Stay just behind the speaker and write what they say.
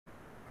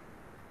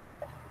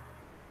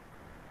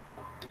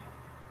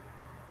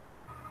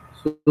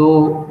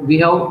So we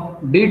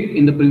have did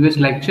in the previous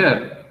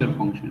lecture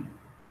function.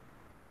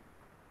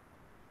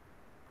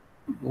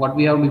 What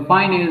we have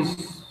defined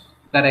is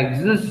that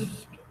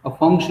exists a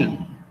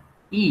function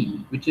e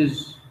which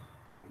is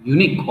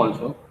unique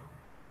also,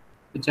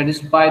 which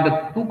satisfy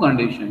the two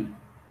conditions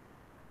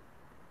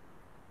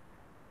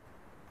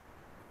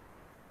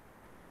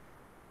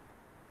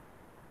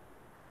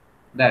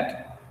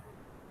that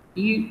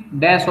e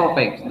dash of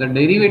x, the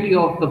derivative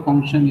of the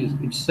function is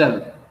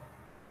itself,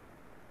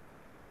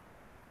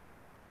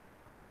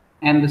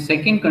 and the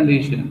second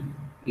condition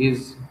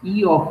is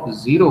e of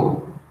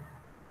 0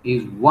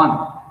 is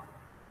 1.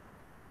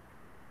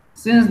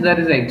 Since there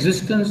is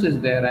existence is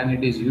there and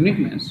it is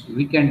uniqueness,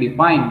 we can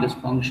define this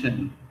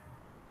function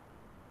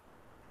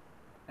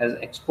as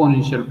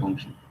exponential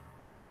function.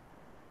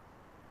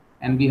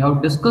 And we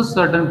have discussed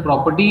certain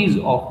properties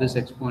of this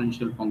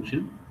exponential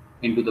function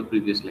into the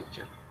previous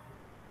lecture.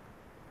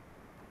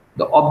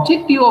 The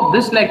objective of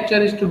this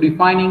lecture is to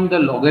defining the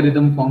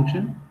logarithm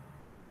function,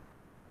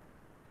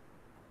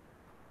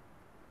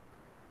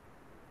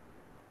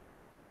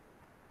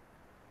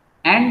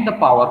 and the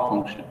power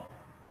function.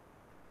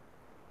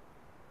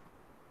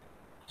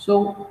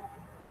 So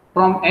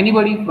from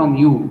anybody from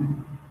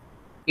you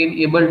can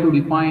able to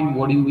define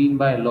what do you mean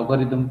by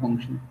logarithm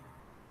function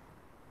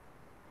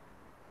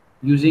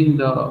using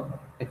the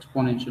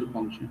exponential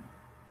function.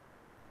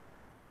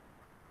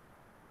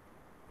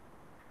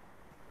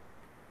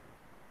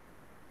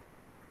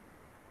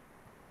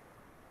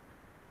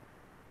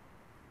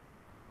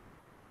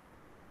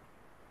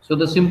 So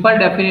the simple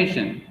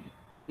definition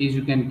is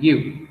you can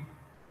give,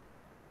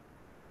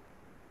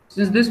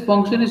 since this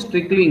function is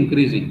strictly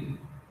increasing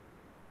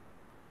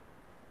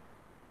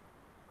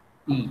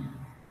e,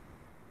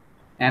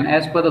 and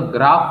as per the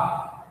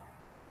graph,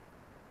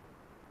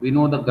 we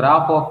know the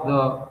graph of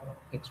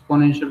the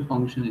exponential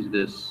function is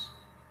this.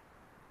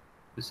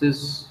 This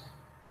is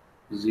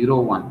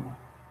 0, 1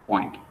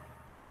 point.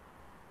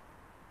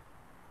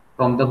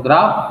 From the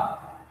graph,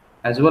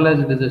 as well as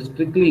it is a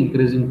strictly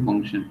increasing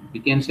function, we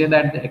can say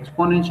that the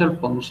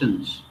exponential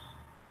functions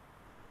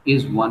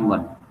is 1,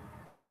 1,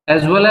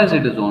 as well as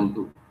it is on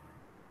 2.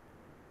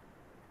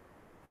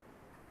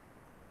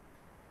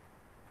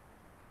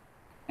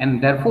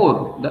 And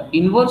therefore, the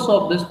inverse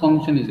of this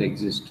function is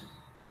exist.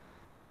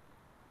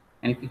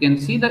 And if you can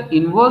see the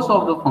inverse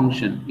of the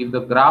function, if the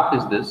graph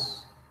is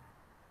this,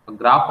 the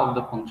graph of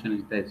the function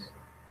is this,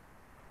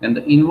 then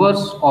the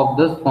inverse of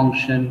this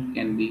function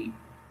can be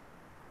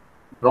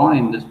drawn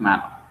in this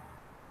manner.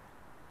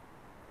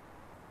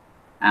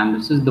 And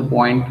this is the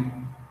point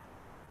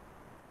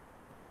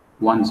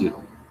 1,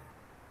 0.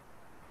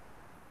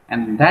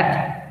 And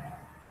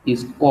that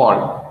is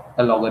called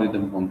a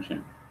logarithm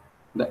function.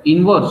 The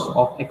inverse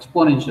of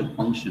exponential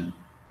function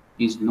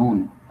is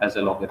known as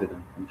a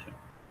logarithm function.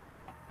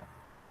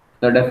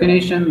 The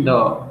definition,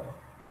 the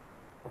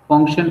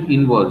function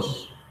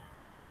inverse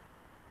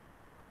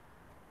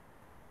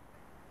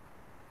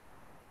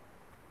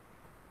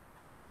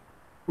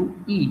to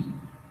e,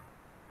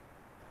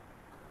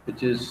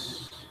 which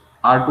is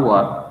r to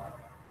r,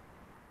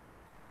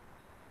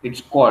 it's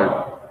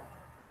called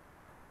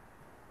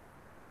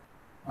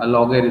a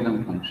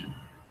logarithm function,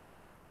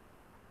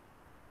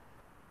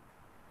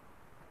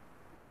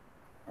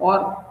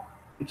 or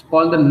it's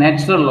called the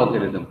natural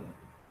logarithm.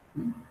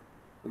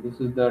 So this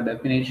is the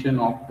definition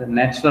of the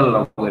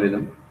natural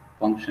logarithm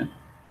function,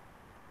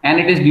 and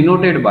it is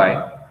denoted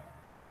by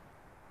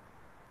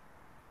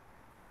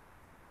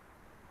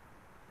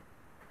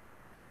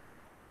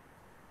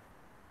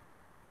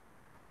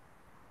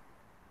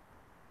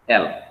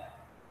L,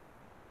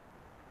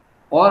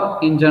 or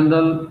in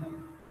general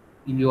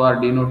you are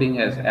denoting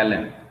as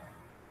ln.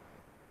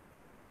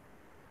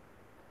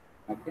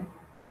 Okay,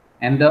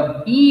 and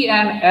the E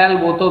and L,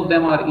 both of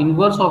them are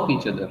inverse of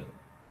each other.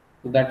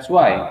 So that's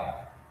why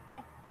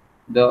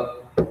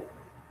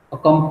a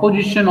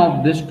composition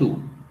of these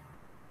two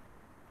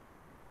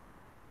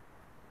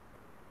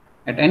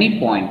at any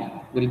point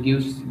will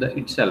give the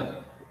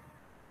itself.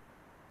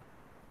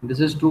 This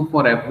is true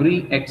for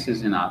every x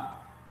is in R.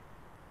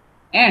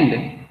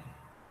 And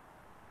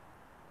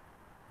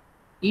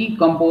E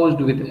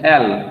composed with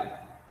L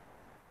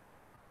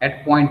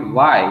at point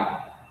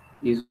y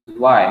is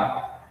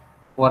y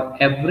for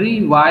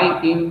every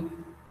y in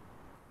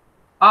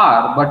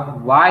R,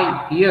 but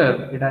y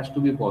here it has to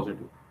be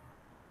positive,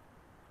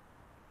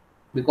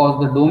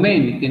 because the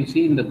domain you can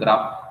see in the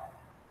graph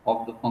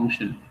of the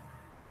function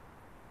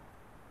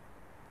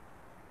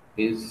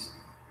is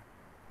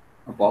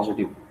a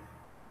positive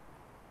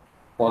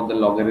for the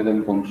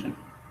logarithm function.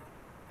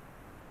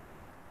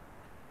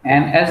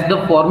 And as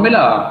the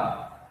formula,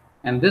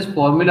 and this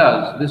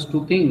formulas, these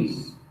two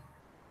things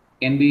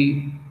can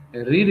be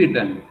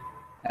rewritten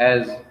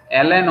as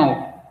ln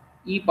of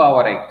e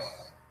power x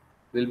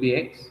will be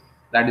x.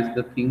 That is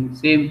the thing,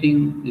 same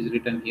thing is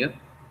written here.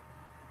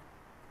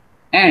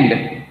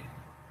 And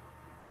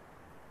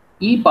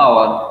e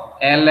power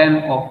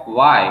ln of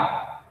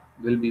y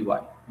will be y,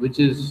 which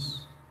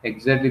is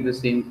exactly the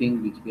same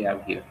thing which we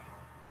have here.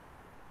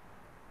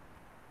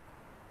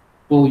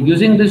 So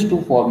using these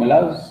two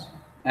formulas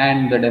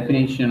and the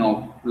definition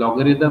of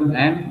logarithm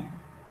and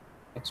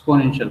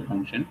exponential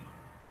function,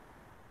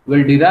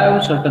 will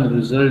derive certain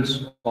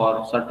results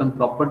or certain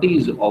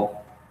properties of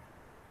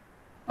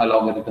a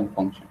logarithm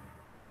function.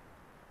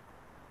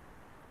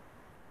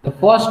 The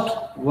first,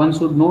 one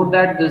should note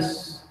that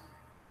this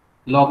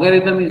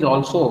logarithm is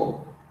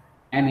also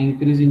an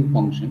increasing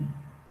function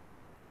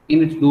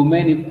in its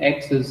domain if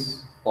x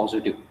is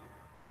positive.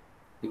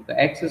 If the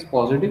x is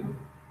positive,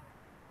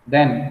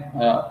 then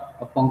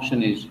a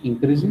function is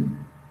increasing.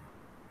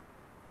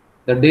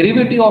 The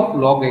derivative of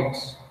log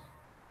x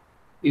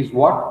is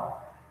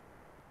what?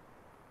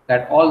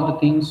 That all the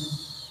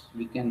things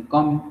we can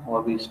come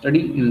or we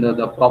study in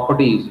the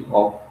properties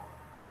of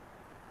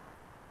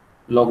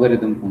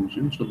logarithm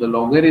function. So the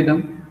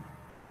logarithm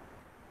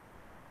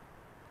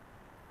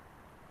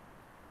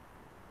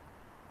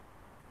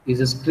is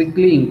a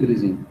strictly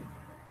increasing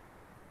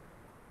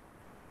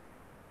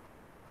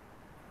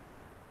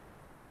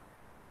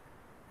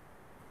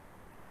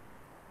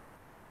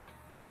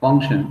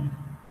function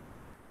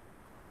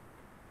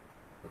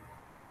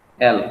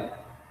L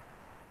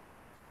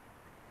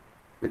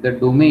with the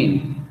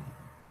domain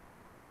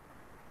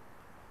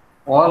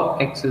all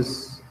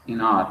x's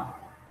in R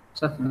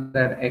such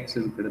that x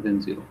is greater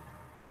than 0.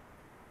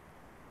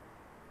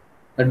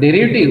 The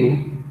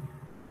derivative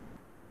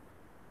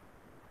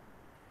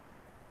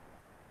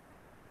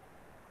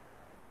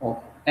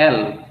of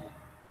L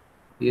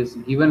is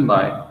given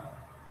by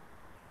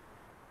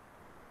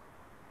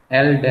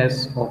L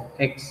dash of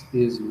x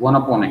is 1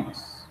 upon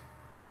x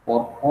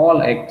for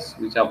all x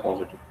which are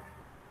positive.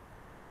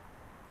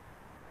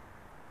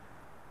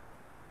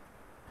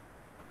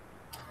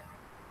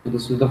 So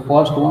this is the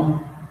first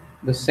one.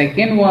 The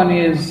second one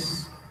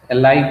is a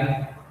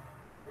like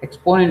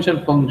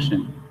exponential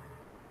function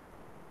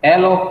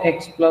L of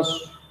x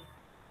plus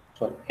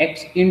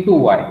x into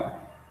y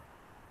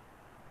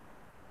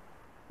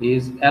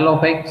is L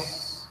of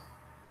x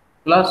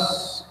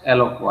plus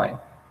L of y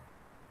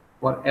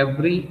for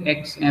every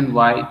x and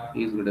y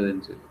is greater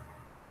than 0.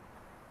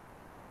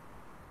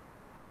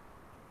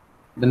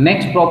 The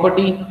next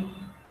property,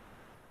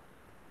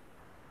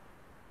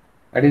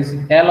 that is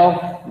L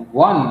of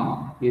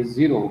 1 is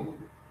 0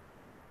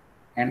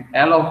 and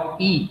L of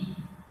e,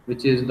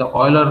 which is the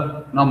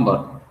Euler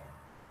number,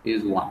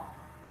 is 1.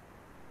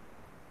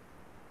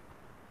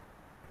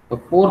 The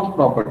fourth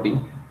property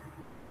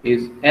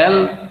is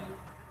L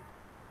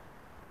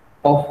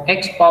of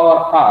x power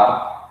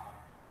r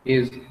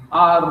is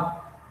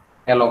r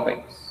L of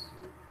x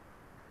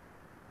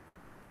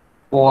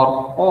for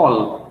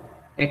all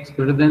x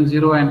greater than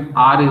 0 and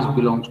r is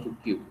belongs to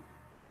q.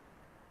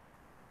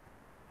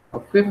 A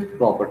fifth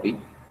property,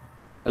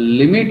 a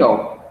limit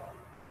of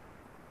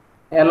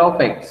L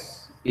of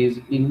x is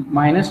in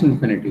minus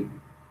infinity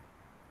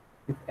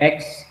if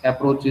x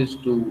approaches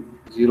to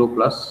 0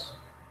 plus,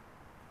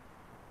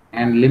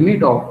 and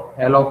limit of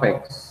L of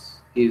x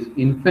is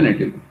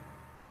infinity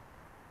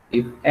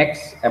if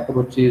x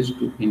approaches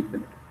to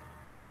infinity.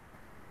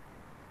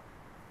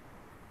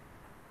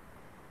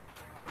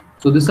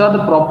 So these are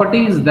the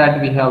properties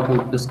that we have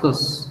to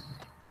discuss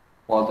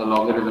for the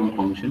logarithm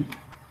function.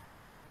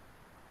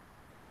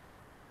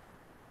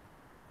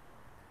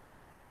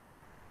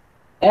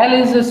 L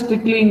is a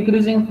strictly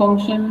increasing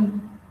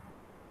function.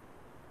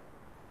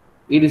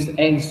 It is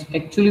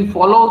actually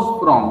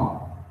follows from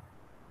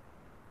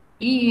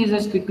E is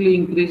a strictly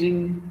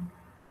increasing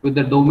with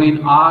the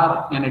domain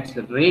R and its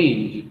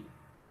range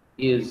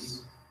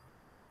is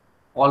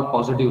all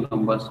positive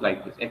numbers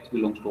like this, x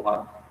belongs to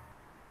R.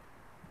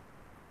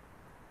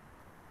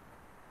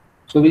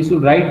 So we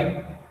should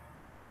write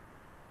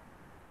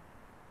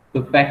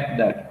the fact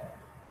that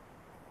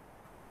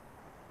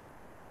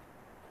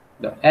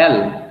the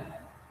L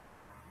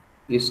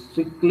is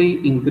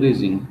strictly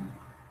increasing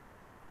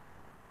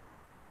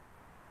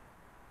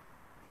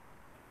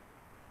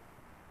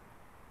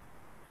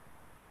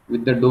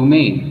with the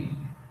domain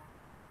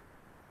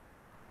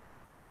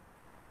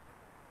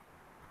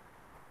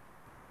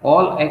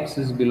all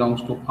x's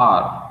belongs to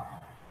R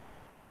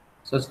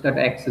such that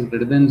x is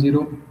greater than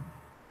 0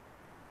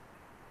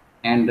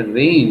 and the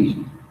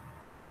range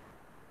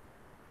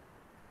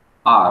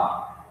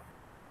R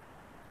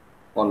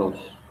follows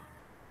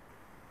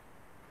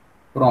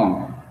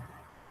from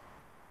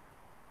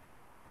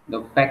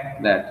the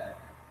fact that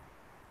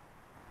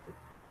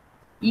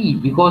E,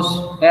 because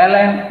L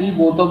and E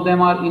both of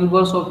them are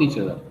inverse of each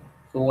other.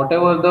 So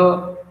whatever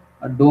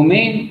the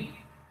domain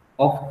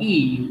of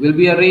E will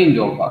be a range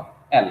of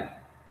L,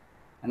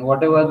 and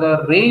whatever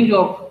the range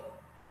of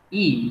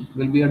E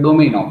will be a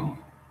domain of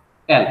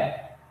L.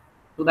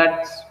 So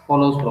that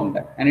follows from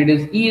that, and it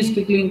is E is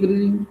strictly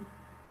increasing.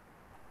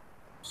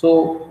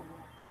 So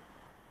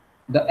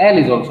the L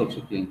is also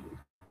strictly increasing.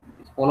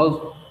 It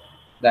follows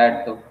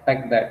that the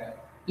fact that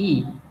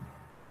E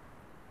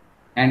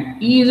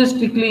and E is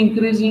strictly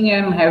increasing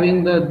and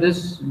having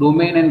this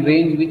domain and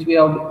range which we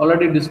have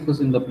already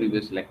discussed in the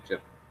previous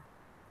lecture.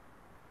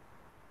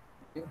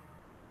 Okay.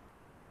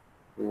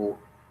 So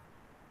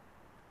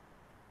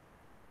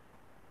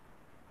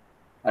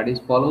That is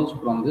follows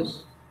from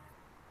this.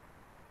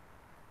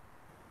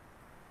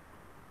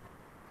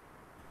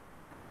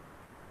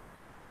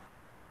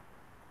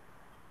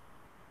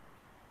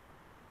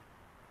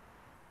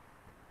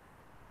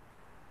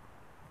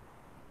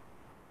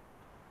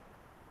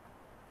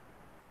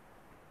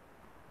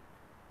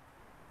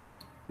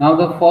 Now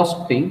the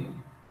first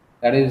thing,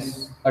 that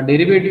is a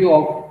derivative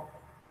of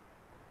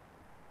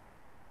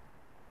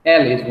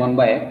L is 1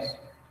 by x.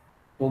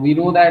 So we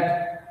know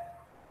that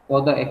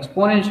for the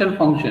exponential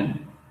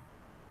function,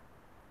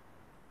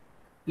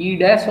 e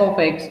dash of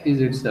x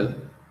is itself,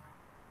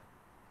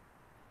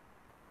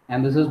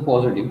 and this is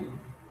positive.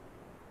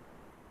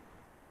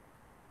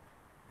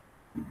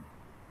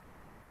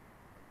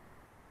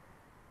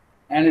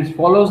 And it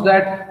follows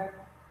that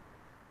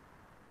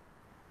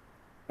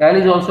L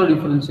is also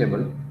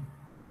differentiable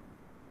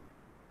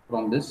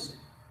from this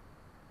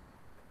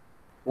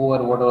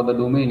over whatever the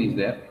domain is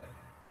there.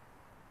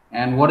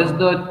 And what is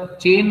the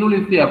chain rule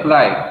if we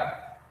apply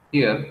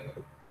here?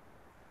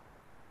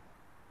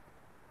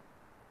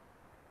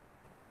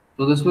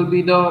 So this will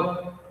be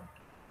the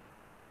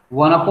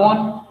 1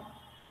 upon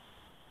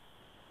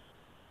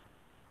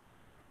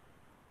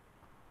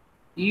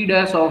e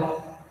dash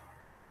of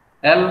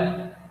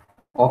L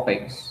of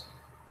x,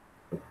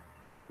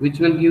 which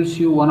will gives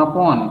you 1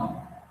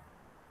 upon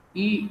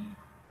e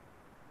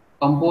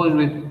composed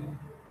with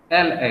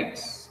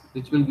Lx,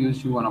 which will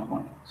gives you 1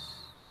 upon x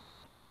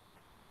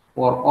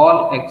for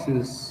all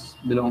x's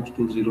belongs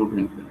to 0 to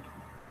infinity.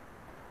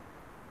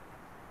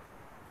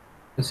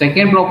 The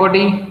second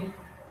property,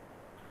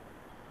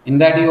 in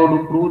that you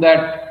have to prove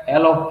that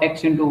L of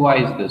x into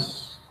y is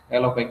this,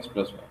 L of x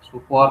plus y.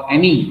 So for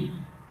any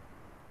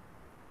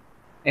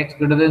x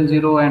greater than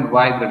 0 and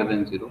y greater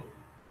than 0,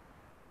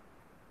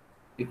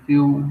 if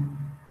you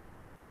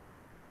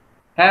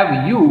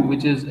have u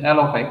which is L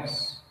of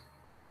x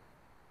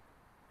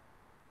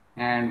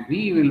and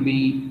v will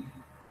be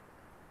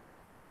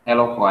L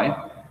of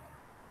y,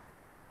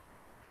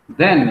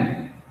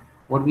 then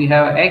what we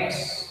have,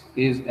 x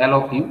is L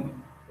of u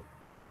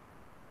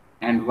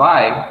and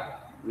y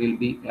will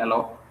be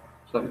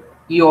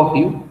E of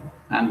u,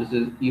 and this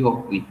is E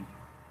of v.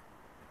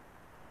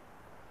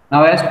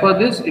 Now as per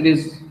this, it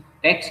is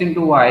x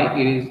into y,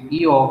 it is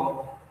E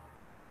of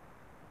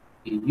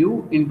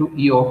u into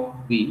E of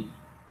v.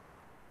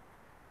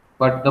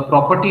 But the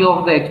property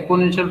of the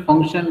exponential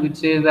function which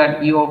says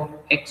that E of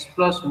x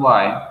plus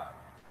y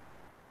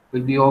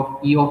will be of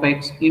E of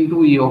x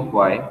into E of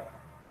y,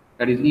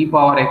 that is e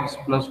power x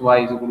plus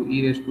y is equal to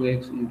e raised to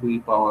x into e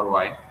power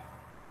y.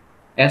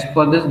 As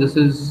per this, this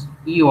is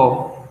E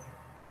of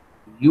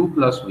u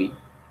plus v.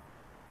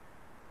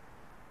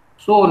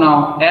 So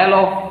now L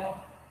of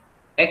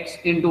x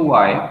into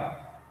y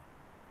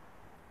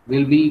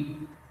will be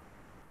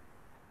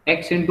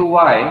x into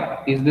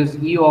y is this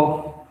E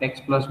of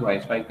x plus y.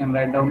 So I can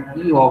write down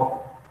E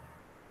of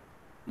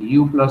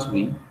u plus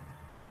v.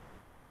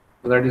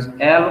 So that is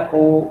L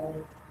O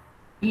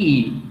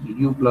E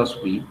u plus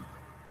v.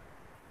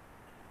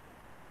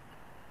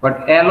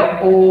 But L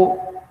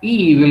O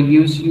E will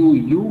gives you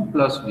u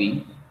plus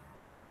v.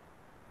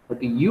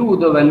 But u,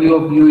 the value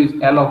of u is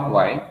L of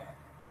y,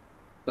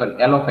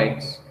 sorry, L of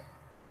x,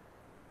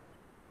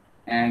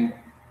 and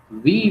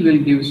v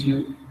will gives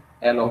you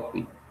L of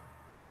v.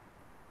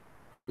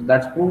 So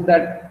that's proof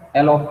that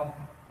L of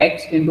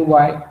x into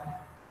y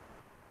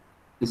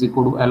is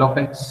equal to L of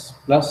x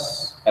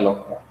plus L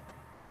of y.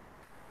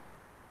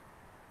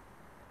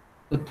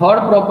 The third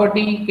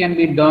property can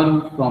be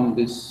done from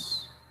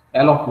this.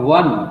 L of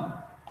 1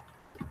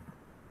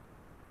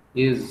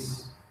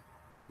 is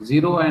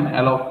 0 and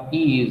L of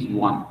e is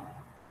 1,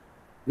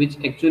 which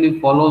actually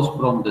follows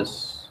from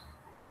this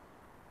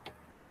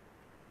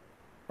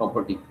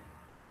property.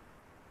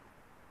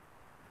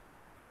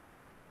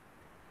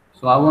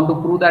 So I want to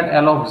prove that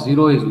L of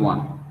 0 is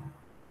 1.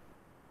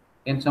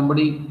 Can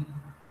somebody,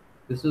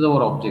 this is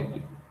our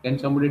objective. Can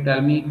somebody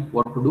tell me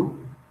what to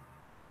do?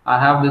 I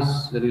have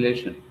this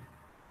relation.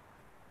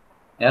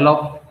 L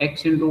of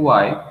x into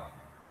y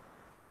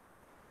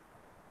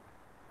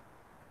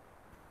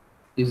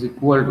is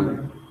equal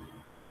to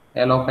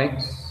L of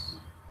x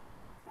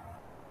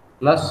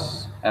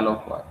plus L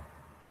of y.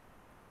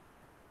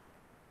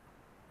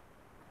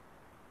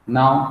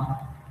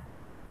 Now,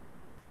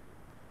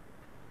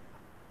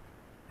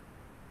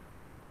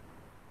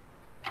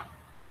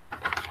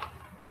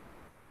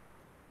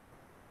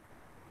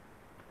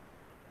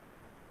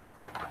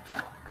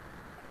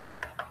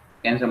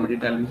 can somebody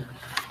tell me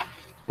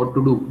what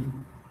to do?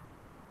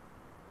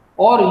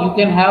 Or you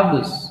can have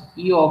this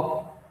E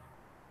of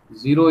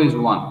 0 is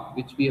 1,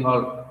 which we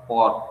heard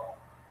for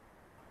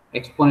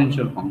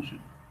exponential function.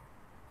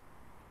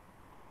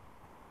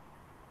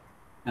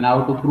 And I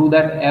have to prove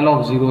that L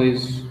of 0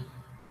 is,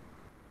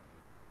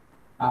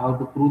 I have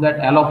to prove that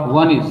L of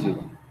 1 is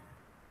 0.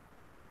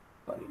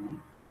 Sorry, no.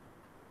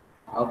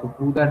 I have to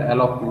prove that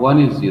L of 1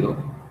 is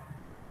 0.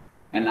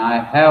 And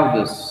I have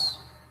this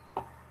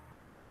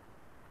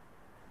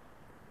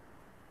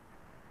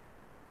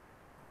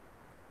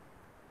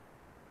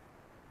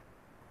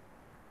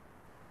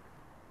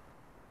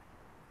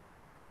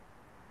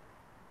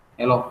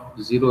L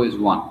of 0 is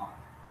 1.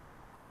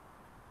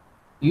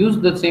 Use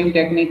the same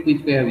technique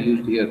which we have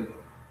used here.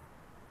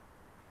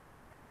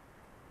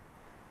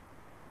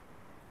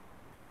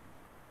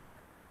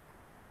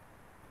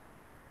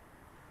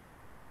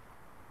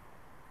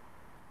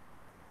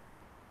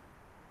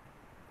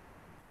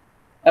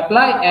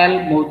 Apply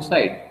L both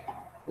sides.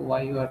 So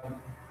why you are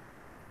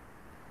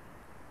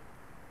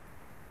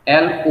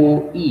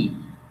LOE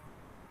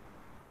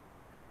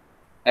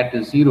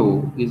at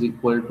 0 is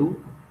equal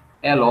to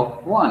L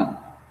of 1,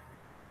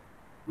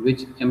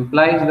 which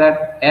implies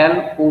that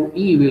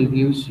LOE will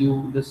gives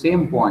you the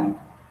same point,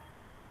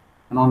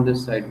 and on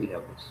this side we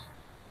have this.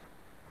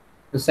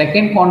 The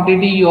second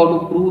quantity you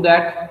have to prove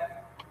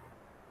that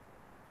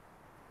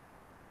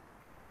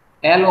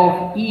L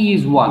of E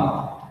is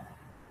 1.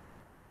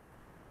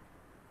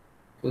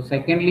 So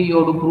secondly, you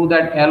have to prove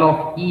that L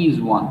of E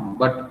is 1,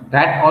 but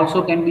that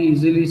also can be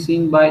easily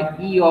seen by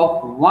E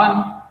of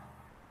 1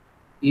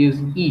 is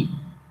E.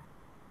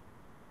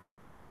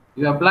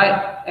 You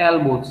apply L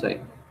both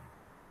sides.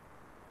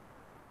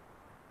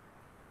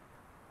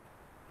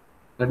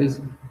 That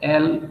is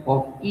L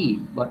of E,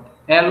 but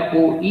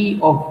LOE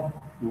of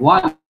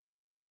 1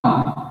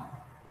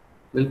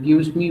 will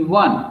gives me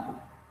 1.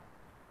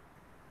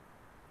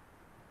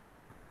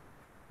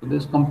 So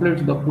this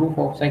completes the proof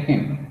of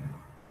second.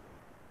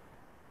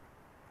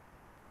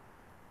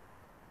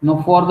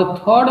 Now for the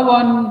third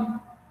one,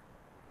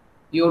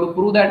 you have to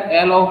prove that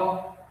L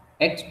of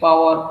x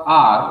power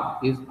r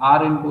is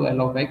r into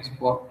L of x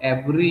for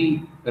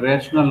every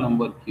rational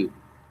number q,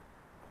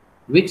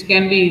 which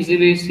can be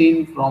easily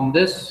seen from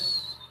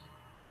this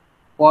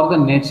for the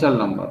natural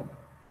number.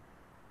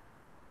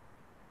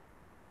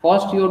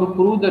 First, you have to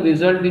prove the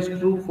result is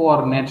true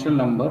for natural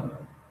number,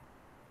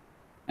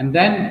 and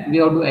then we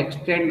have to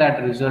extend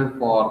that result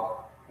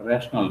for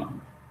rational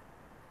number.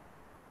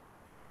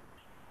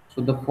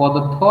 So for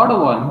the third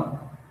one,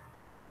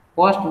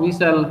 first we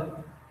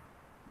shall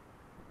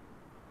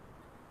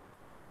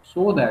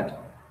show that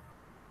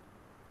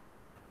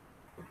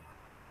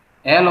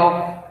L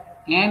of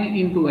n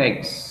into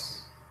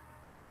x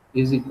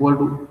is equal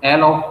to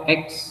L of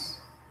x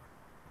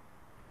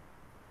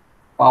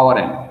power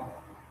n.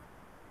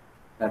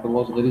 That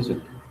was very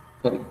simple.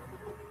 Sorry.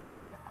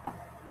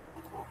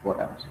 What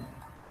I was saying.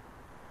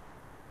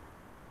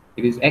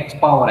 It is x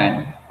power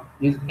n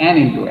is n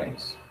into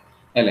x,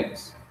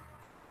 Lx.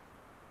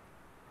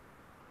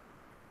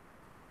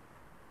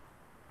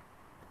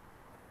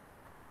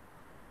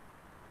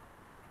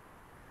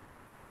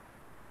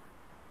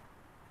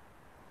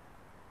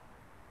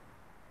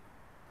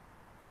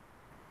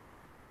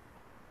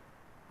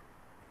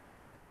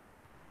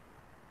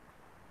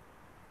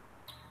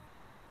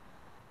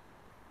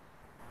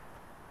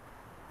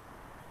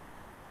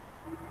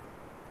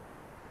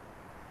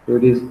 So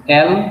it is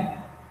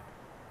L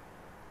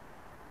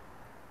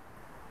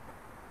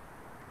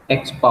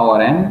x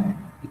power n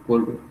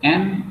equal to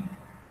n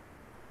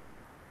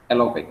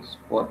L of x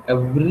for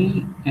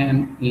every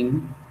n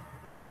in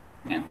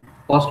n.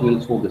 First we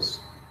will show this.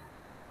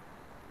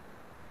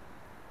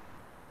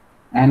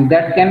 And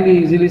that can be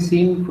easily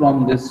seen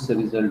from this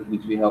result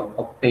which we have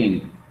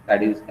obtained.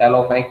 That is L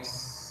of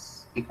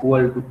x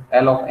equal to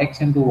L of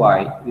x into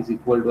y is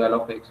equal to L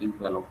of x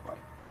into L of y.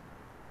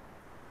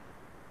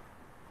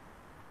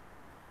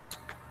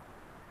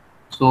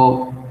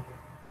 So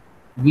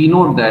we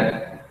note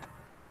that,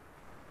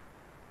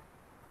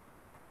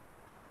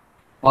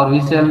 or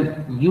we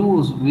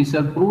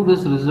shall prove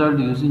this result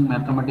using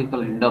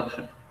mathematical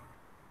induction.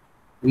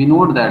 We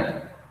note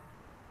that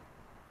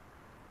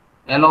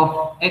L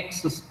of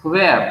x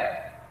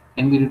square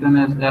can be written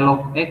as L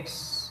of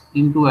x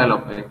into L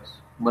of x,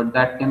 but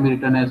that can be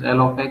written as L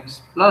of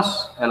x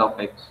plus L of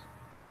x,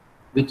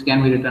 which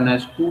can be written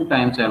as 2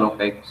 times L of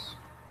x.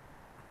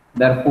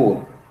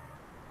 Therefore,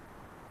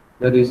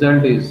 the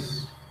result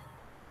is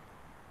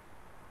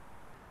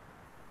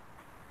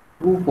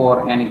true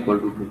for n equal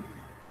to 2.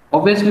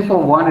 Obviously, for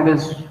 1 it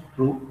is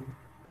true.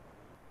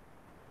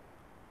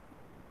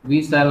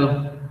 We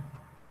shall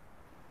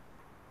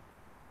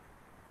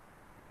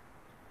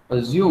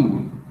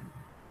assume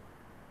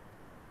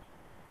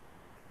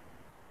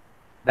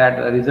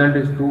that the result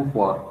is true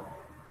for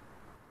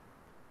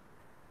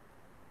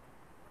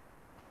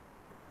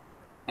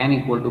n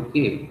equal to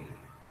k.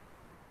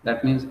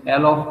 That means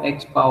L of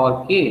x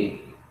power k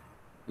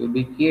will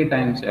be k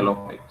times L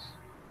of x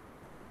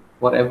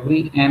for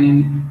every n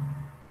in,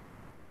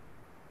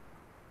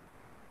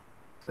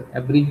 so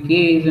every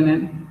k is in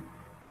n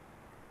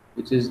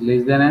which is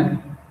less than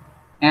n,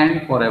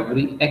 and for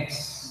every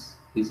x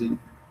is in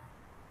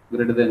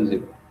greater than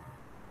 0.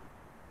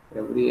 For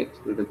every x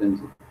greater than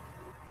 0.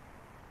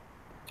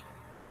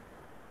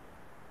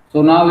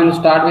 So now we will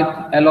start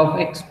with L of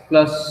x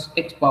plus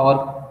x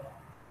power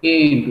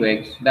k into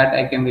x. That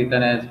I can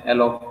written as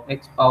L of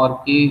x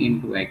power k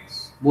into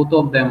x. Both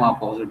of them are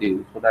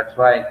positive, so that's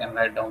why I can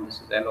write down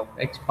this is L of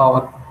x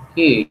power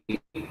k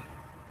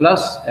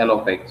plus L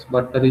of x.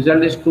 But the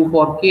result is true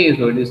for k,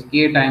 so it is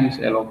k times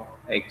L of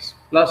x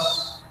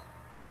plus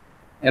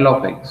L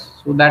of x.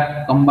 So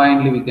that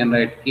combinedly we can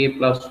write k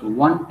plus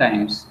 1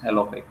 times L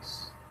of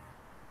x.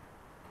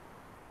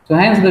 So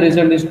hence the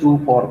result is true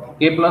for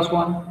k plus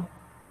 1.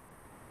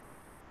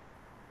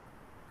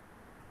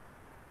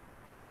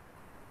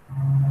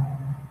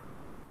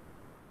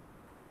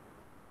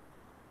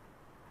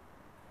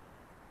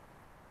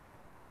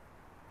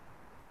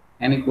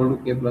 N equal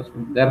to k plus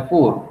 1.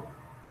 Therefore,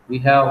 we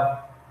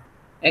have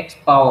x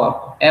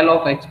power L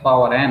of x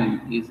power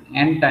n is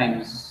n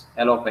times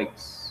L of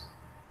x.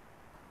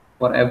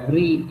 For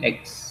every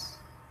x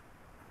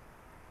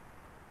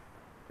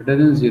greater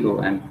than 0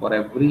 and for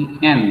every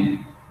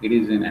n it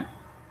is in n.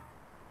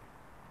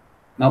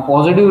 Now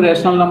positive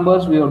rational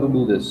numbers we have to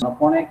do this 1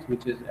 upon x,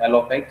 which is L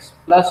of x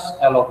plus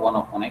L of 1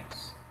 upon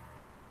x.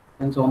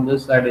 Since on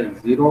this side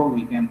is 0,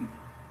 we can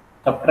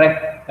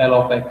subtract L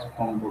of x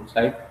from both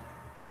sides.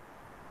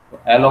 So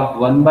L of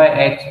 1 by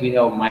x we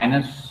have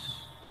minus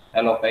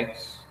L of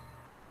x.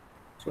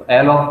 So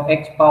L of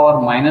x power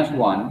minus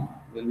 1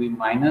 will be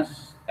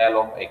minus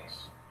L of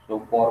x.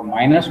 So for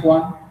minus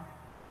 1,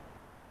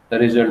 the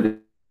result is.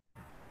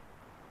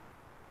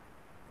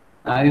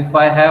 Now if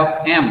I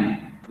have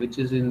m which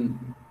is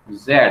in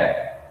z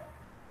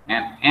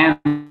and n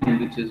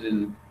which is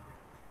in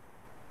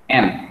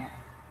n,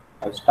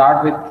 I'll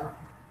start with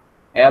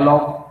L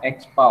of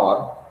x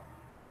power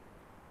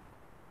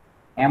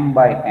m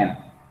by n.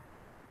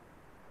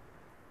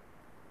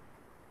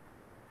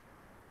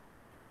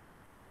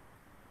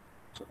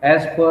 So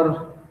as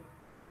per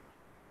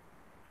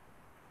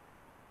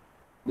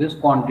this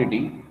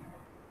quantity,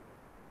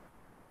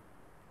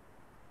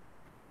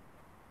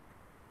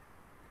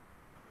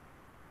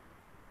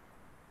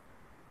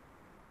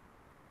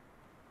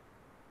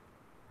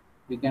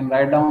 we can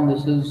write down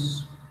this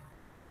is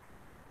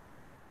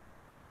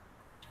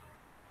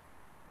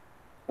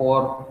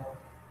for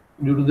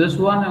due to this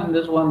one and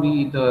this one,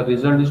 the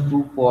result is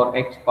true for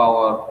x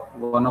power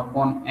 1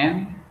 upon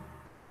n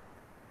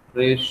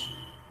raised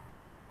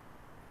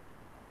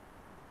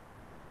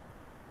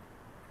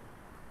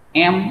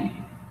m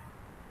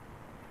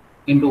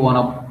into 1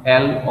 of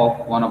L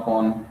of 1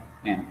 upon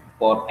n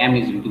for m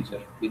is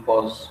integer,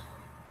 because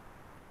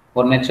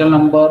for natural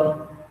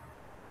number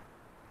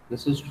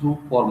this is true,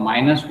 for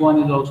minus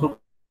 1 is also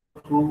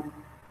true.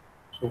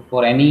 So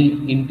for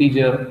any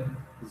integer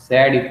z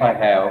if I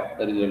have,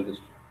 the result is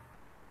true.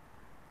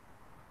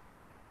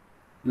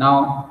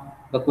 Now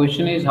the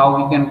question is how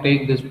we can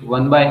take this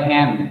 1 by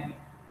n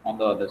on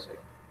the other side.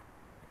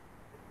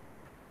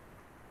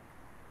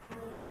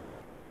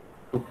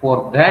 So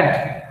for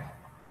that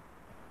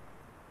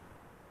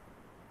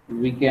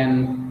we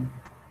can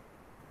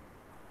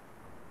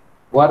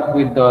work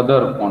with the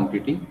other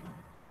quantity,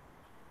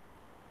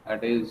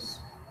 that is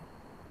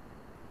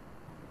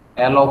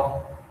L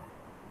of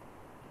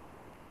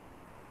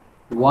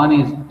 1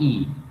 is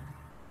E,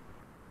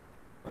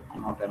 but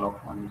not L of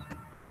 1 is E,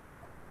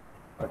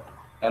 but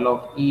L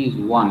of E is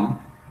 1.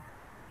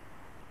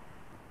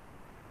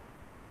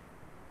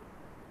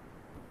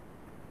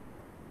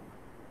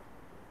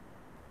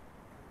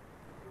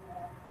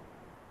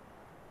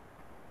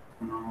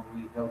 Now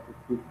we have to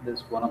put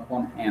this 1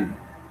 upon n.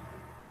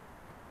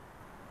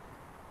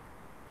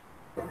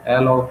 So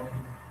L of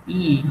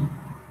E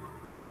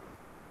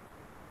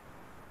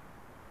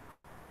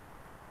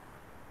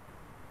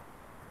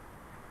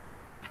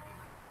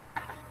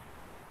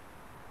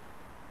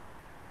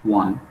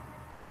one.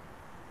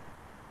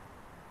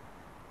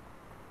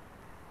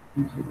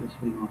 So this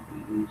will not be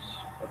used,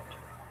 but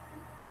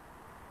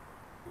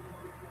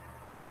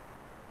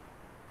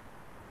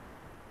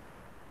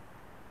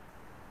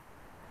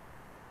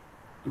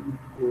the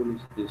goal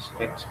is this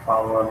x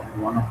power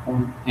 1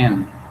 upon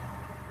n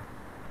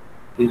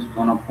is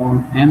 1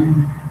 upon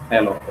n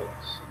L of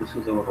x. This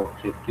is our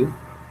objective.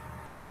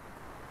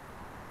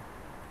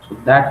 So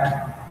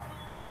that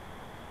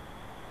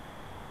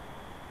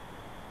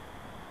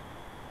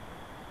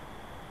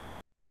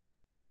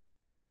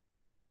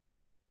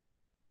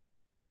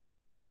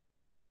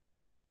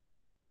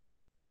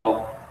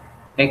of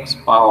x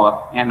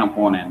power n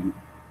upon n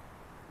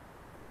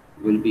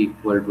will be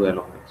equal to L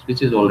of x,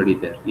 which is already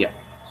there. Yeah.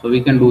 So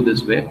we can do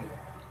this way.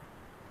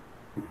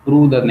 To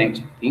prove the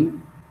next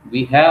thing,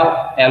 we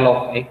have L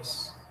of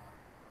x,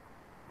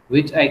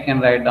 which I can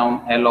write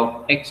down L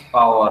of x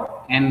power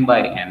n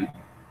by n.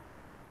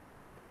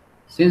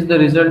 Since the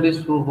result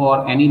is true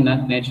for any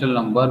natural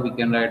number, we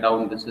can write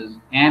down this is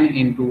n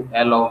into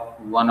L of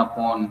 1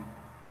 upon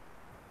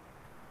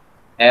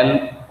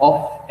L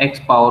of x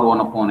power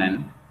 1 upon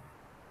n,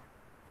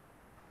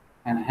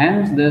 and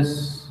hence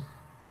this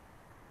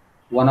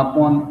 1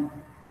 upon,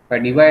 if I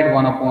divide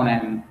 1 upon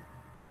n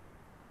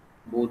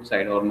both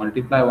side or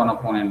multiply 1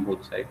 upon n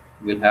both side,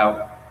 we'll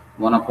have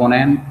 1 upon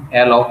n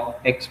L of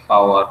x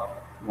power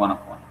 1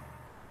 upon n.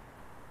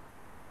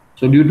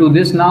 So due to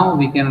this, now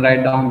we can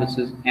write down this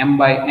is m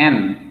by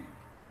n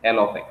L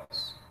of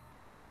x.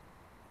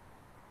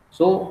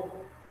 So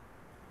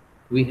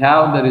we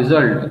have the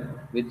result,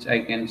 which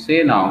I can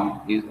say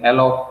now is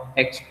L of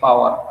x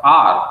power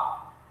r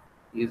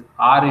is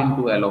r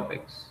into L of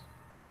x.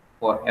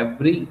 for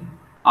every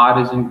r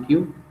is in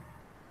q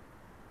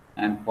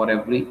and for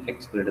every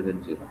x greater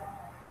than 0.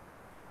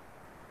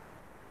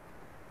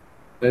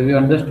 So have you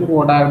understood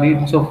what I have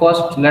did? So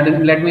first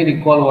let me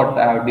recall what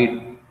I have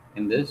did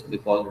in this,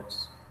 because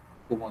it's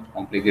too much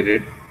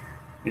complicated.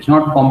 It's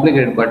not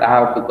complicated, but I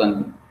have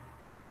to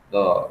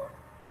the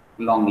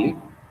longly.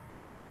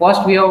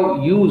 First we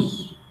have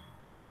used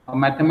a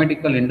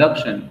mathematical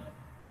induction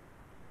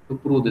to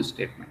prove this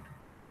statement,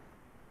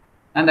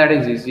 and that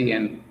is easy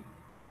and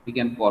we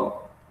can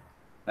follow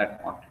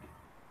that quantity.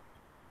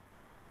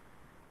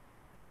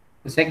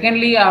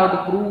 Secondly, I have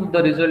to prove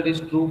the result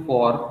is true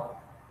for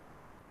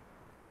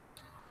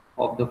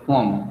of the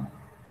form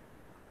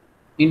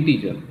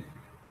integer.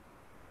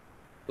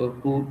 So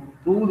to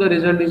prove the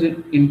result is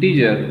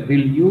integer,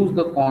 we'll use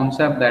the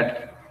concept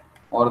that,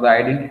 or the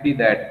identity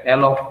that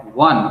L of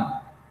 1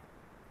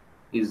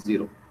 is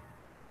 0.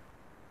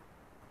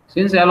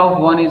 Since L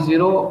of 1 is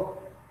 0,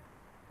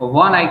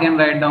 1 I can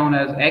write down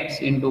as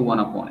x into 1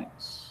 upon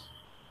x.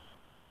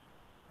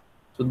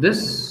 So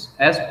this,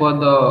 as per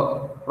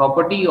the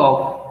property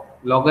of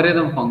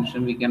logarithm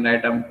function, we can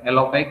write down L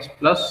of x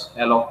plus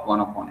L of 1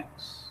 upon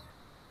x.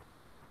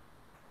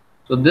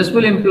 So this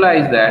will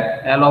imply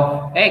that L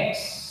of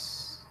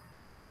x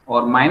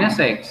or minus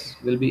x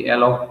will be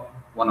L of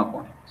 1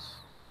 upon x.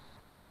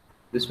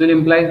 This will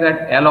imply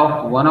that L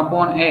of 1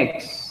 upon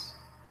x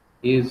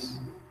is,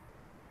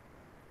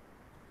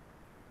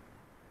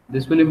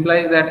 this will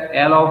imply that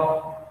L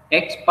of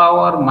x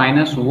power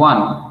minus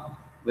 1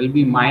 will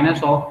be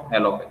minus of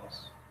L of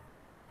x.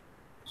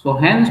 So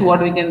hence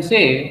what we can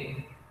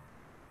say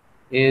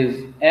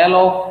is L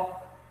of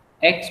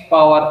x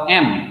power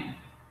m,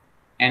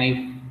 and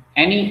if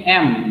any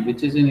m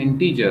which is an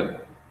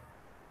integer,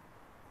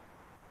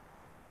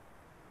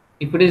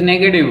 if it is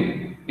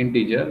negative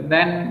integer,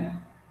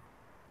 then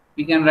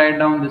we can write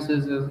down this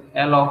is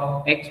L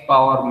of x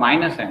power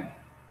minus m,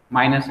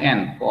 minus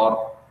n,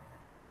 for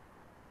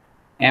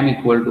m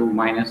equal to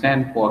minus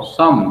n for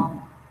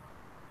some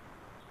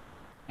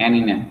n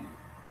in n.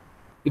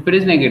 If it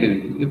is negative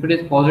integer, if it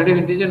is positive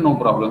integer, no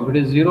problem. If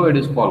it is 0, it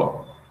is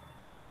followed.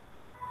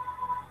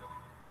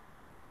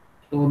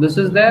 So this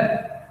is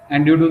there,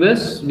 and due to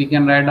this we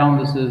can write down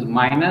this is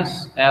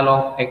minus L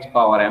of x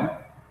power m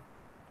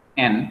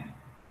n,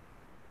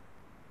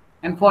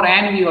 and for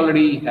n we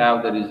already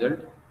have the result.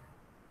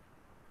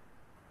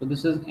 So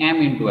this is m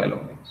into L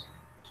of x.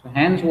 So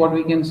hence what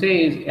we can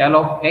say is L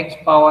of x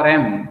power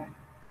m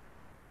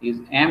is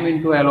m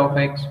into L of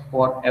x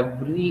for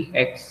every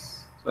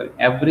x, sorry,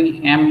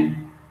 every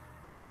m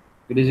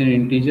it is an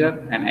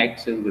integer and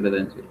x is greater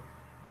than 0.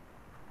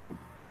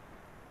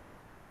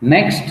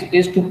 Next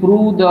is to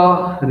prove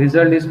the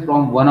result is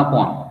from 1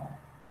 upon.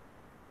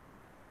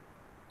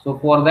 So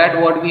for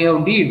that what we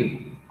have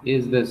did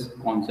is this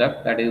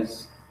concept, that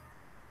is,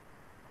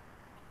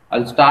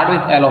 I'll start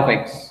with L of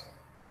x.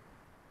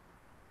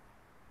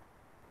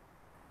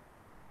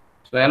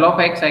 So L of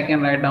x I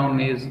can write down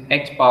is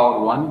x power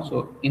 1.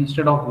 So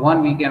instead of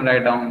 1 we can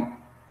write down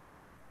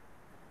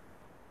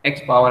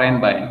x power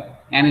n by n.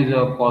 N is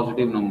a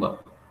positive number,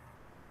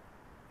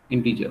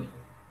 integer.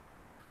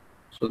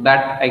 So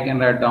that I can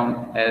write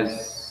down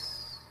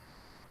as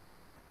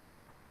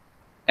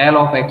L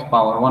of x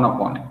power 1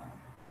 upon n.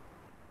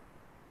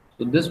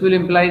 So this will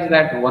imply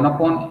that 1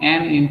 upon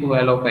n into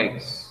L of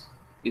x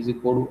is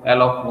equal to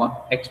L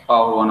of x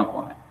power 1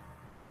 upon n.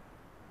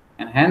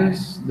 And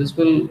hence this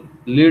will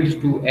leads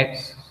to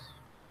x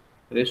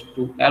raised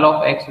to L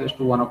of x raised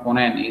to 1 upon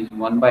n is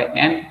 1 by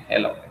n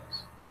L of x.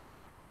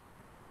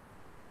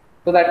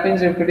 So that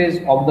means if it is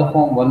of the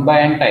form 1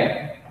 by n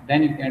type,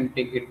 then you can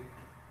take it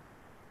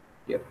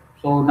here.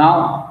 So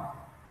now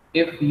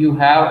if you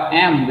have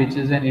m which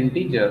is an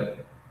integer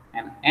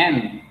and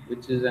n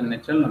which is a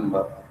natural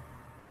number,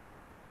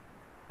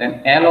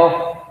 then L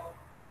of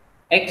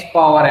x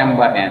power m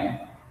by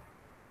n.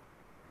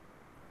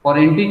 For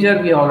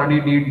integer we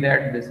already did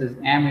that, this is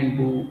m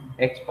into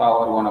x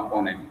power 1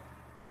 upon n.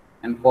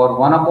 And for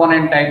 1 upon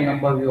n type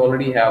number we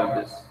already have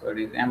this, so it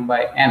is m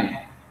by n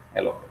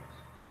L of x.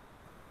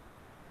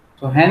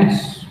 So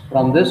hence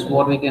from this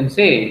what we can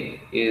say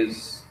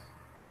is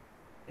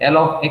L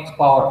of x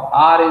power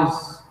r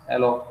is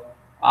L of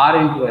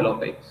r into L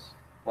of x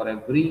for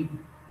every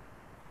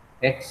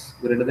x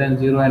greater than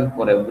 0 and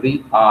for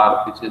every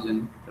r which is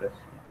in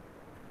rational.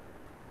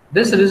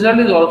 This result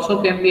is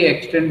also can be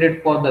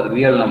extended for the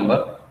real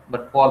number,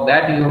 but for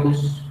that you have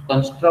to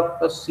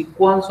construct a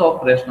sequence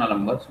of rational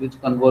numbers which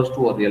converts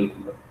to a real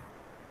number.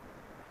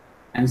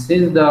 And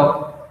since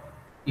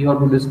you have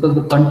to discuss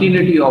the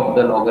continuity of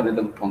the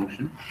logarithm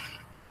function,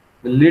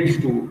 will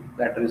leads to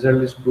that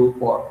result is true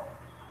for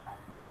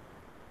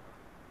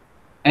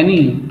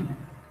any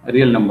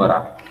real number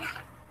r.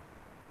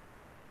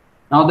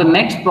 Now the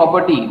next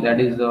property, that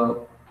is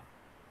the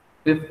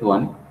fifth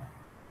one,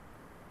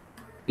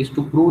 is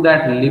to prove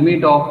that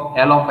limit of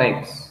L of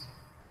x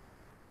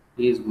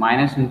is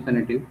minus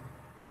infinity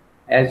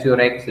as your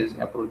x is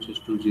approaches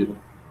to 0,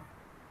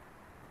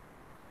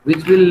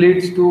 which will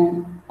leads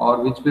to,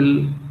 or which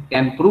will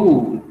can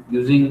prove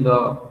using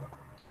the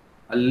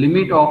a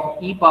limit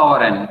of e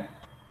power n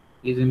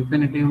is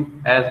infinitive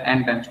as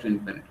n tends to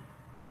infinity.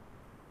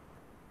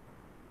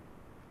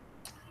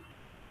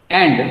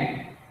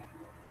 And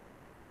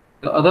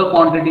the other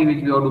quantity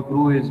which we have to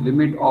prove is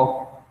limit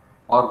of,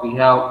 or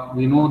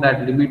we know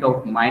that limit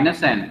of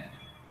minus n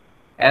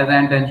as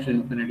n tends to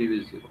infinity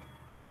is 0.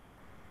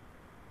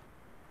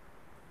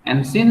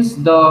 And since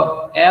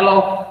the L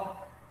of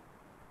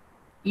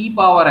e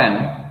power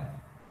n,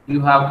 you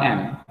have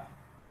n,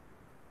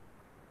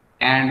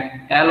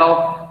 and L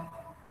of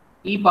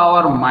e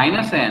power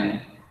minus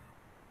n,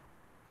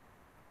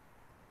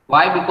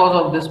 why?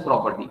 Because of this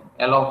property,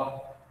 L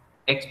of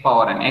x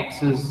power n,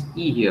 x is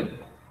e here,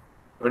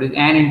 so it is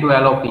n into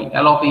L of e,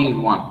 L of e is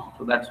 1,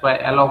 so that's why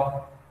L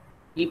of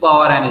e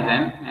power n is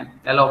n, and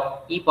L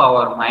of e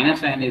power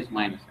minus n is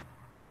minus n.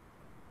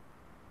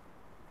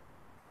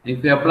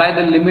 If you apply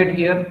the limit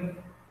here,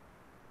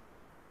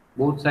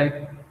 both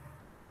sides,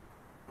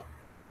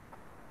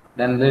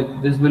 then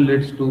this will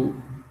lead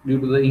to, due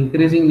to the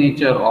increasing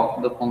nature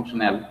of the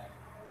function L,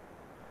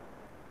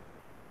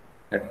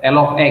 that L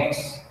of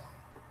x,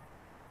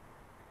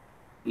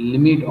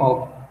 limit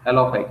of L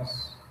of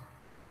x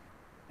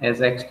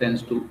as x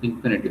tends to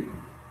infinity.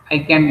 I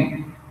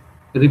can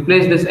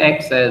replace this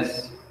x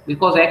as,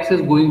 because x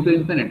is going to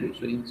infinity,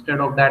 so instead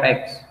of that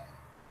x,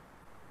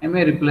 I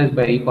may replace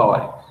by e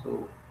power x.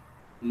 So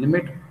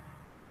limit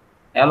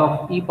L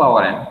of e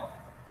power n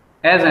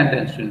as n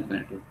tends to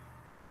infinity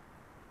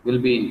will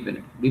be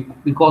infinity,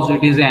 because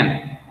it is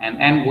n and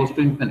n goes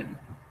to infinity.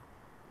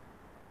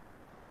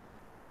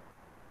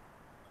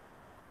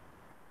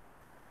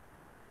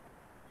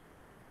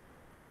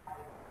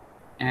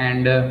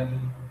 And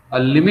a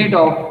limit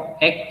of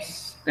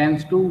x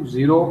tends to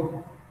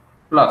 0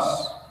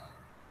 plus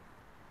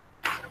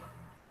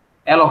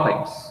L of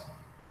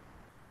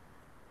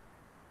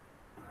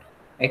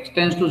x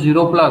tends to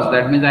 0 plus,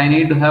 that means I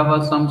need to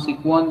have some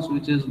sequence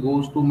which is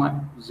goes to my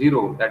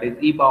 0, that is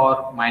e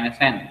power minus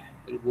n,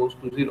 it goes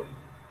to 0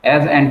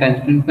 as n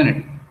tends to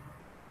infinity,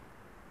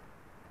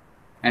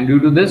 and due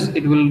to this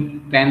it will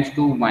tends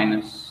to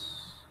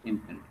minus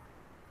infinity.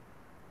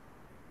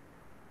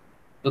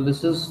 So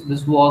this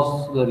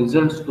was the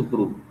results to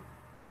prove.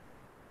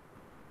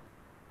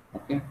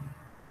 Okay.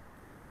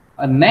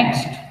 A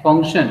next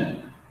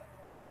function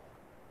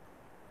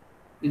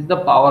is the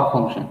power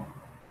function.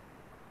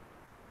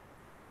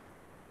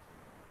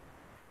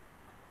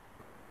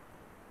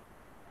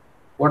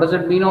 What does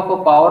it mean of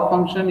a power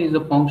function? Is a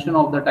function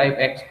of the type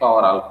x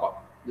power alpha.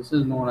 This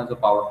is known as a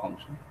power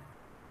function.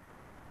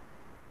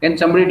 Can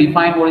somebody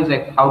define what is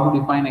x? How to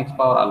define x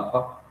power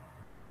alpha?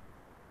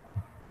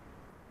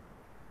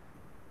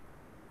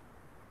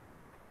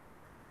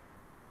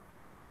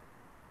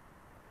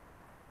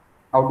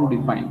 How to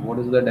define? What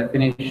is the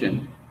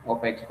definition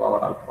of x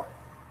power alpha?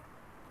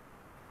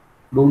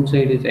 Don't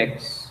say it is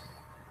x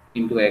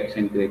into x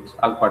into x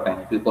alpha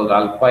times, because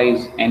alpha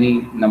is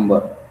any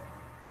number,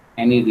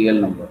 any real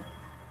number.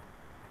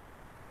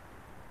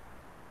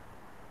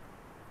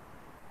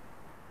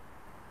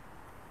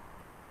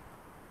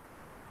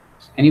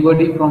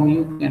 Anybody from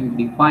you can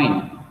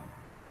define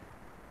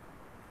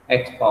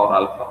x power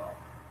alpha?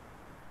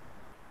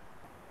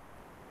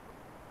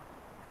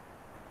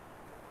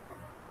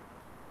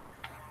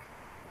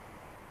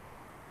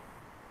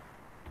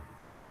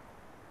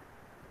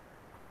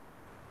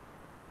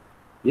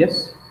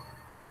 Yes?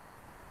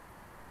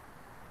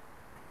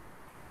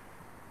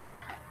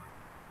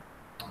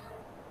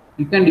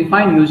 You can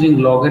define using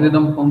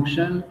logarithm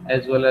function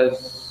as well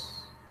as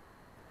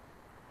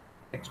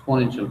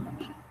exponential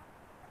function.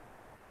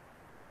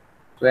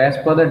 So as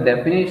per the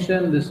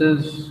definition, this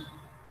is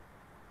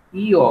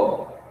e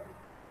of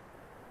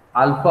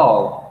alpha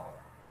of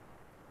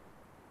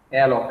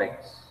L of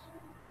x,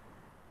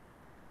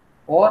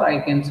 or I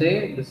can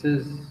say this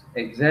is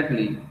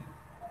exactly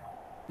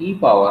e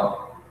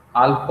power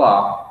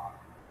alpha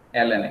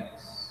ln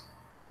x,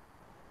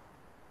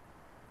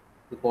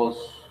 because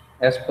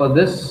as per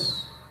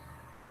this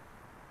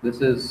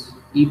is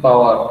e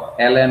power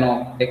ln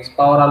of x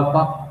power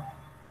alpha,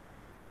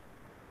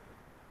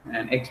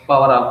 and x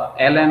power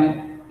alpha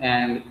ln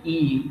and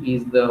e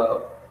is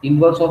the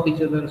inverse of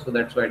each other, so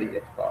that's why it is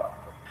x power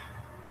alpha.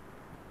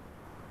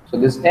 So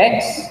this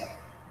x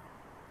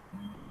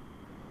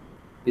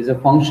is a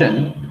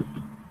function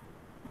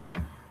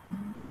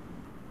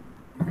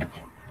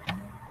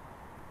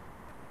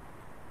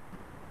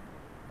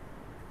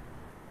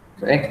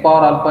So x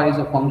power alpha is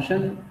a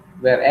function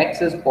where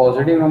x is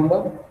positive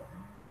number,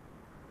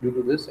 due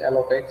to this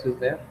L of x is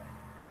there,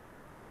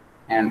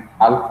 and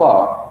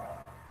alpha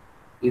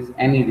is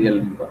any real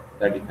number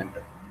that you can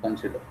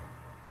consider.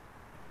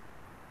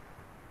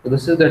 So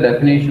this is the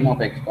definition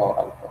of x power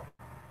alpha.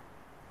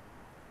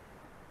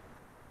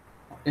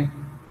 Okay.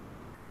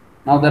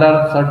 Now there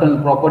are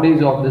certain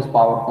properties of this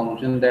power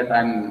function that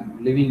I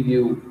am leaving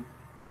you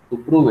to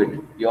prove it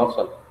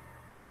yourself.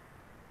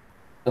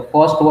 The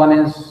first one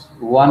is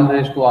 1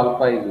 raised to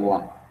alpha is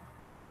 1.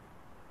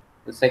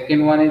 The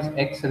second one is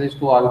x raised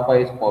to alpha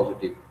is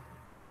positive.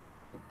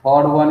 The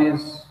third one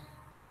is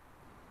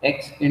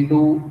x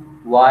into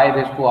y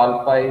raised to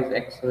alpha is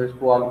x raised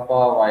to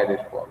alpha, y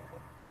raised to alpha.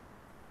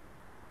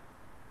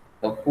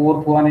 The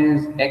fourth one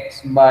is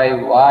x by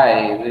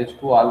y raised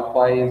to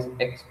alpha is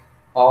x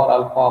power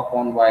alpha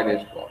upon y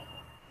raised to alpha.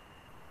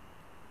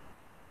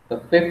 The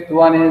fifth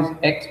one is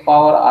x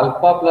power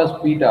alpha plus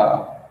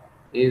beta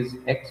is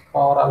x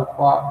power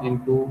alpha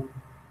into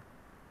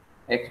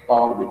x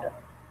power beta.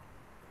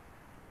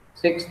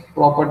 Sixth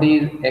property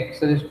is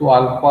x raised to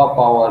alpha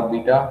power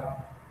beta.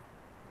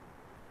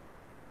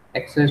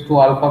 X raised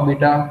to alpha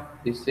beta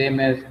is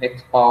same as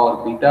x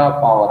power beta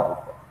power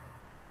alpha.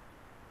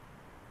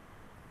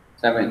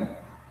 7.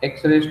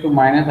 X raised to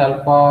minus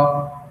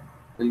alpha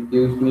will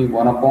gives me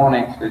 1 upon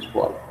x raised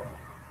to alpha.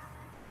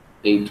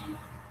 8.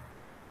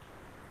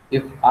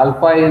 If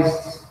alpha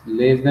is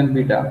less than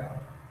beta,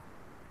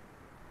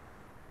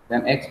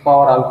 then x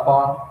power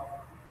alpha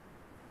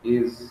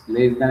is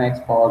less than x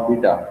power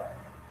beta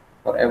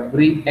for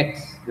every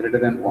x greater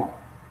than 1.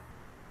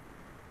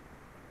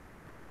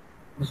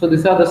 So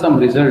these are some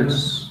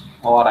results,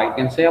 or I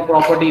can say a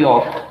property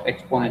of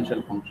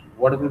exponential function.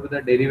 What will be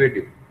the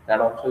derivative?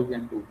 That also you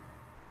can do.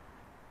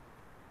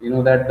 You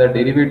know that the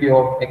derivative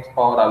of x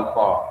power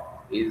alpha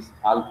is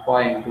alpha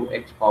into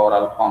x power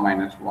alpha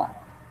minus 1.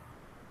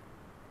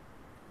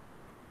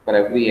 For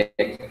every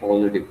x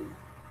positive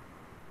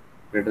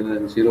greater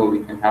than 0,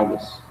 we can have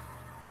this.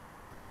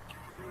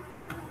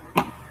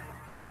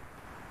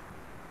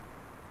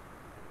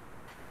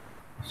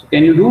 So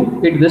can you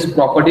do it this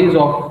properties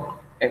of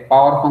a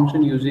power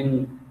function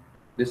using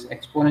this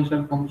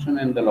exponential function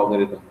and the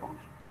logarithm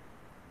function?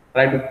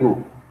 Try to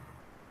prove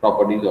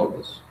properties of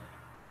this.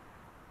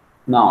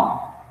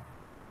 Now,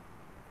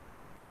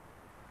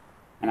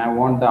 and I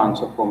want the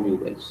answer from you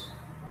guys.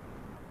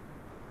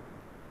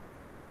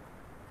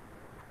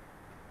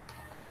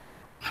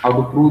 How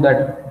to prove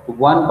that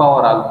 1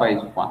 power alpha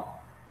is 1?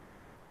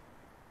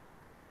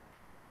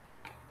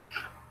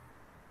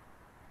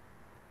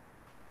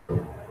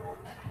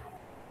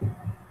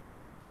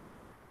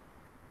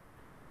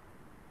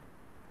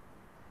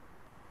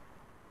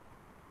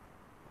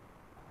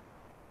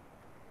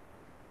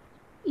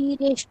 E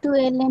raised to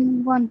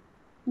ln1.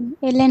 And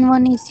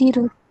ln1 is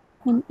 0.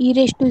 And e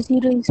raised to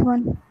 0 is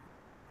 1.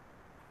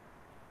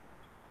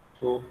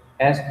 So,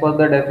 as per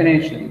the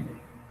definition,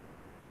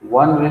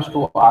 1 raised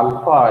to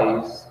alpha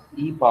is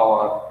e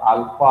power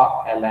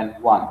alpha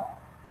ln 1.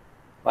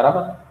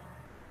 Barabar?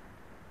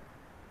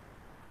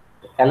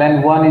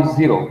 Ln 1 is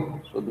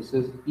 0. So, this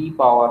is e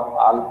power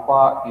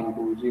alpha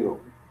into 0.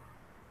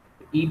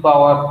 E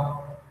power,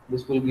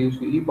 this will give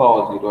you e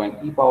power 0,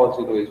 and e power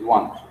 0 is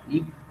 1. So,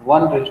 e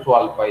 1 raised to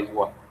alpha is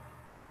 1.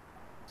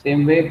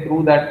 Same way,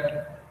 prove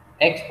that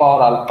x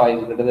power alpha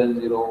is greater than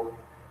 0,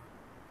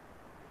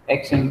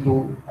 x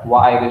into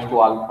y raised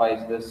to alpha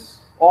is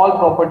this. All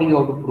property you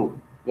have to prove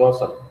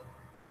yourself.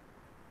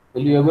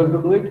 Will you able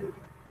to do it?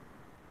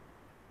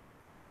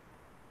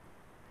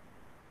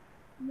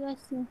 Yes,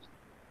 sir.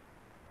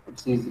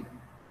 It's easy.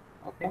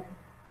 Okay.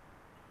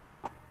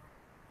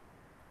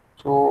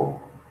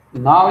 So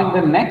now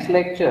in the next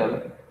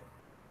lecture,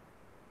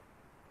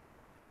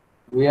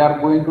 we are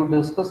going to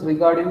discuss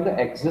regarding the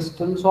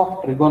existence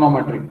of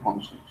trigonometric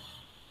functions.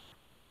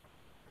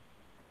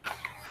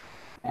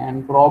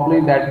 And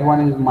probably that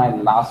one is my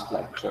last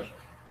lecture.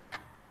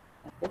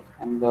 Okay.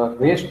 And the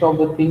rest of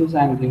the things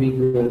I am giving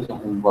you as a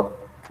homework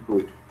to do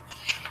it.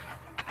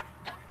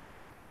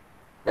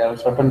 There are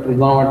certain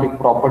trigonometric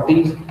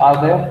properties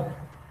are there.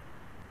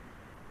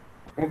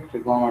 Okay.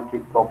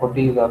 Trigonometric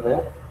properties are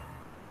there.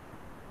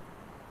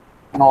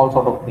 And all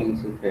sort of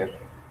things is there.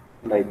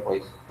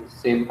 Likewise, the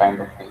same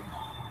kind of thing.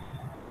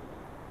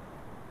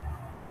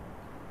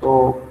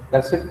 So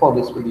that's it for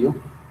this video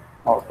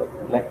or the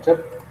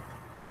lecture.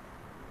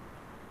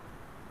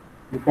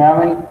 If you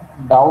have any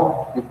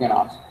doubt, you can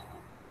ask.